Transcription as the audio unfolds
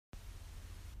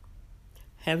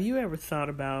Have you ever thought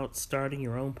about starting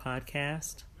your own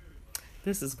podcast?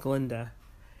 This is Glenda.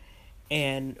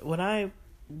 And when I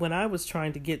was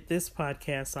trying to get this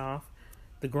podcast off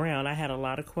the ground, I had a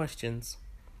lot of questions.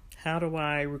 How do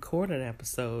I record an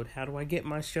episode? How do I get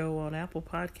my show on Apple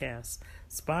Podcasts,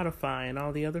 Spotify, and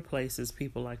all the other places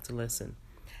people like to listen?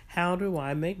 How do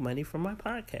I make money from my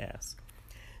podcast?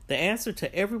 The answer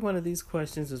to every one of these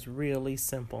questions is really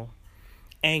simple.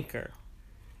 Anchor.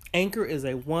 Anchor is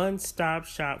a one-stop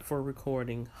shop for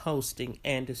recording, hosting,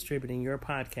 and distributing your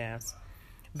podcast.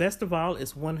 Best of all,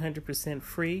 it's 100%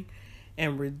 free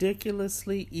and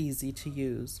ridiculously easy to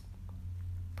use.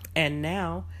 And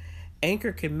now,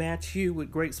 Anchor can match you with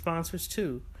great sponsors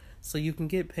too, so you can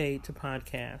get paid to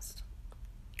podcast.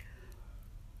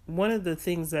 One of the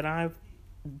things that I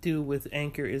do with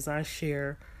Anchor is I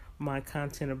share my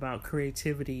content about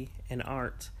creativity and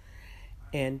art,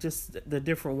 and just the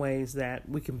different ways that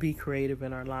we can be creative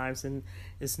in our lives. And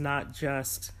it's not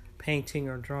just painting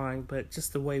or drawing, but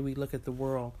just the way we look at the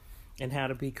world and how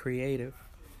to be creative.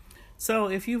 So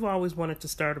if you've always wanted to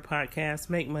start a podcast,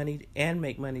 make money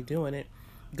doing it,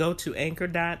 go to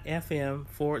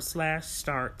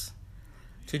anchor.fm/start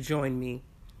to join me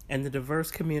and the diverse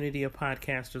community of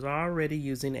podcasters already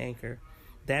using Anchor.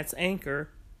 That's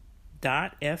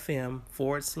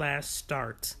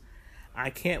anchor.fm/start. I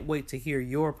can't wait to hear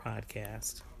your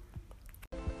podcast.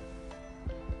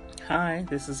 Hi,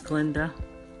 this is Glenda.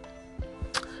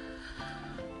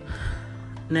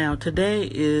 Now, today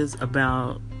is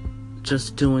about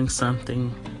just doing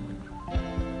something.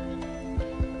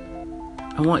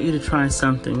 I want you to try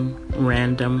something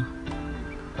random.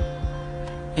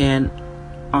 And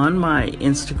on my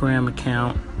Instagram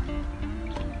account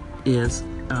is,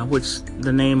 which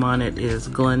the name on it is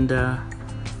Glenda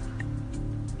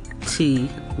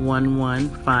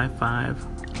T1155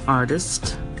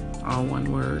 artist, all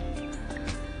one word,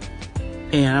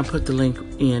 and I put the link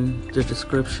in the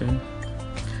description.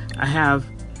 I have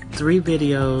 3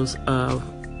 videos of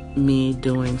me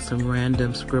doing some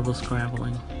random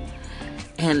scribbling,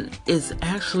 and it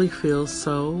actually feels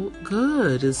so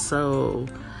good. It's so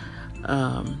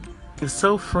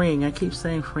freeing. I keep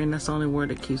saying freeing. That's the only word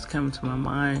that keeps coming to my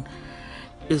mind.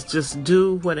 Is just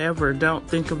do whatever. Don't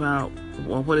think about,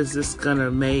 well, what is this gonna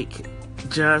make?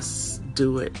 Just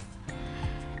do it.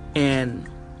 And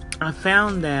I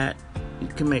found that you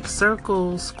can make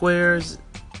circles, squares.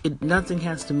 Nothing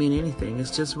has to mean anything.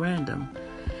 It's just random.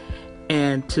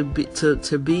 And to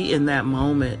be in that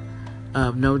moment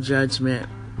of no judgment,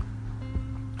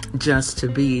 just to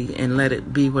be and let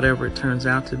it be whatever it turns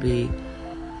out to be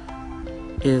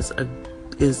is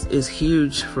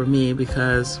huge for me,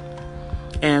 because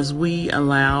as we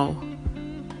allow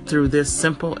through this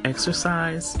simple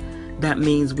exercise, that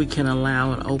means we can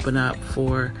allow and open up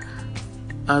for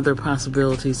other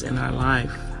possibilities in our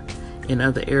life, in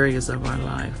other areas of our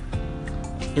life,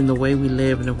 in the way we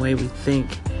live, in the way we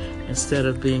think, instead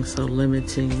of being so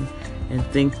limiting and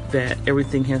think that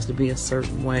everything has to be a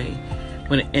certain way.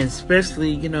 And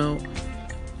especially,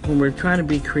 when we're trying to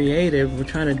be creative, we're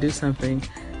trying to do something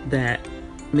that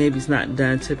maybe is not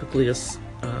done typically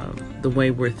the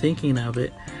way we're thinking of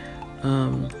it.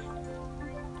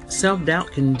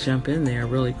 Self-doubt can jump in there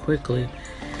really quickly.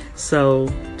 So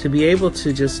to be able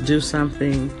to just do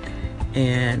something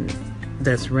and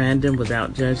that's random,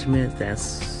 without judgment,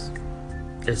 it's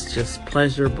just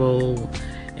pleasurable,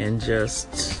 and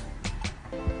it's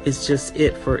just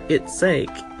it for its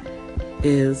sake,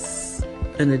 is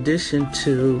an addition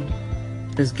to,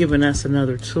 is giving us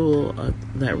another tool.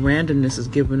 That randomness is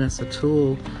giving us a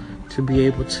tool to be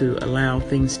able to allow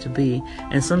things to be.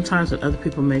 And sometimes when other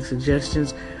people make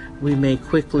suggestions, we may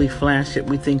quickly flash it.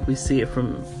 We think we see it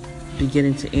from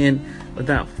beginning to end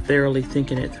without thoroughly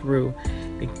thinking it through.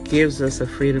 It gives us a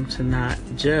freedom to not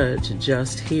judge,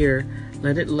 just hear,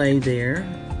 let it lay there,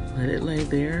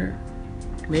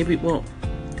 Maybe it won't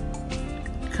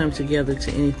come together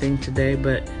to anything today,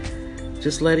 but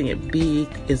just letting it be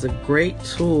is a great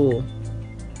tool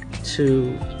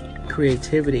to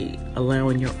creativity,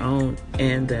 allowing your own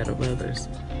and that of others.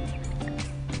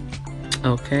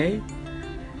 Okay,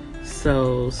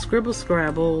 so scribble,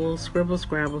 scrabble, scribble,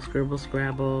 scrabble, scribble,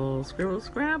 scrabble, scribble,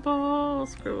 scrabble,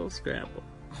 scribble, scrabble.